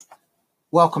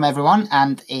Welcome everyone,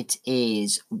 and it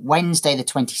is Wednesday the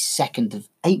 22nd of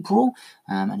April,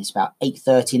 and it's about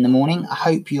 8:30 in the morning. I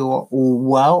hope you're all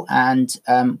well and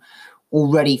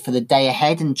all ready for the day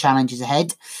ahead and challenges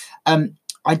ahead.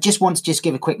 I just want to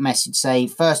give a quick message. Say,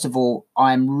 first of all,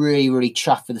 I'm really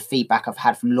chuffed with the feedback I've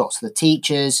had from lots of the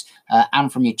teachers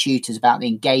and from your tutors about the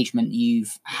engagement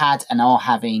you've had and are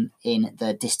having in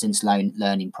the distance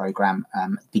learning program at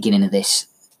the beginning of this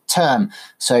term.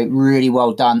 So really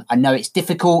well done. I know it's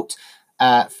difficult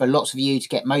for lots of you to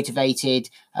get motivated.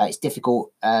 It's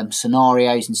difficult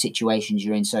scenarios and situations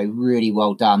you're in. So really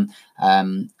well done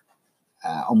on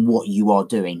what you are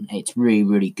doing. It's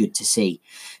really good to see.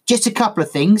 Just a couple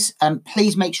of things.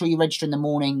 Please make sure you register in the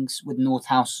mornings with North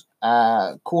House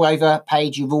call over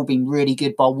page. You've all been really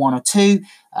good by one or two,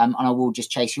 and I will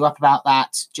just chase you up about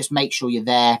that. Just make sure you're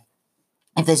there.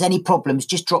 If there's any problems,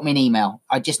 just drop me an email.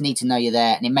 I just need to know you're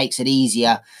there, and it makes it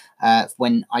easier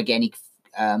when I get any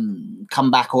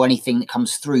comeback or anything that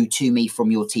comes through to me from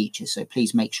your teachers. So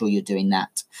please make sure you're doing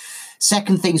that.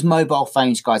 Second thing is mobile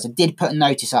phones, guys. I did put a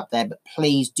notice up there, but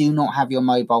please do not have your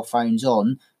mobile phones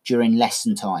on during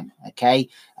lesson time, okay?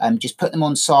 Just put them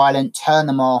on silent, turn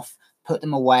them off, put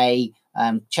them away,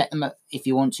 check them if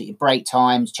you want to at your break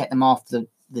times, check them after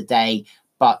the day,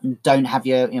 but don't have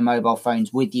your mobile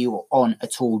phones with you or on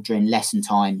at all during lesson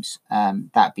times.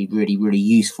 That'd be really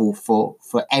useful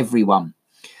for everyone.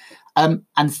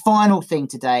 And final thing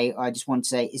today, I just want to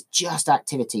say is just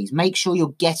activities. Make sure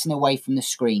you're getting away from the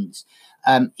screens.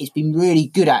 It's been really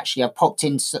good, actually. I've popped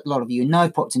into, a lot of you know,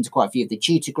 I've popped into quite a few of the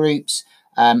tutor groups.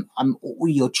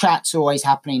 Your chats are always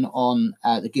happening on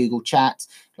the Google chat.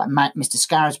 Like Mr.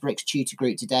 Scarisbrick's tutor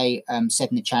group today said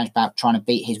in the challenge about trying to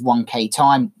beat his 1K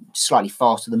time, slightly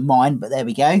faster than mine, but there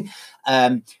we go.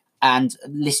 And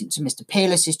listen to Mr.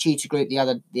 Peerless's tutor group the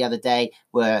other day.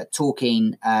 We're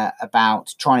talking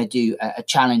about trying to do a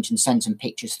challenge and send some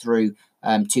pictures through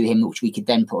to him, which we could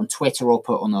then put on Twitter or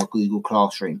put on our Google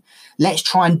Classroom. Let's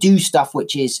try and do stuff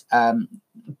which is a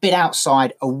bit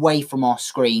outside, away from our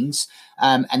screens.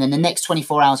 And then the next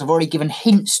 24 hours, I've already given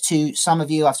hints to some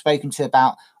of you I've spoken to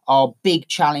about our big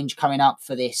challenge coming up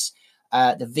for this,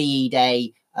 the VE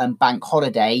Day bank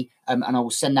holiday, and I will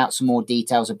send out some more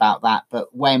details about that,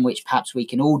 but which perhaps we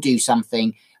can all do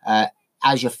something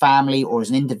as your family or as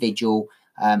an individual,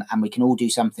 and we can all do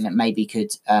something that maybe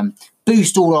could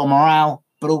boost all our morale,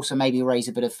 but also maybe raise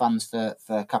a bit of funds for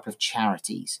a couple of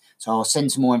charities. So I'll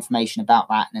send some more information about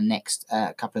that in the next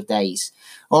couple of days.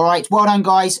 All right, well done,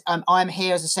 guys. I'm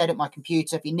here, as I said, at my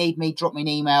computer. If you need me, drop me an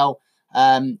email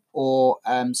or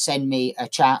send me a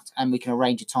chat and we can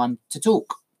arrange a time to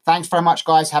talk. Thanks very much,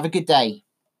 guys. Have a good day.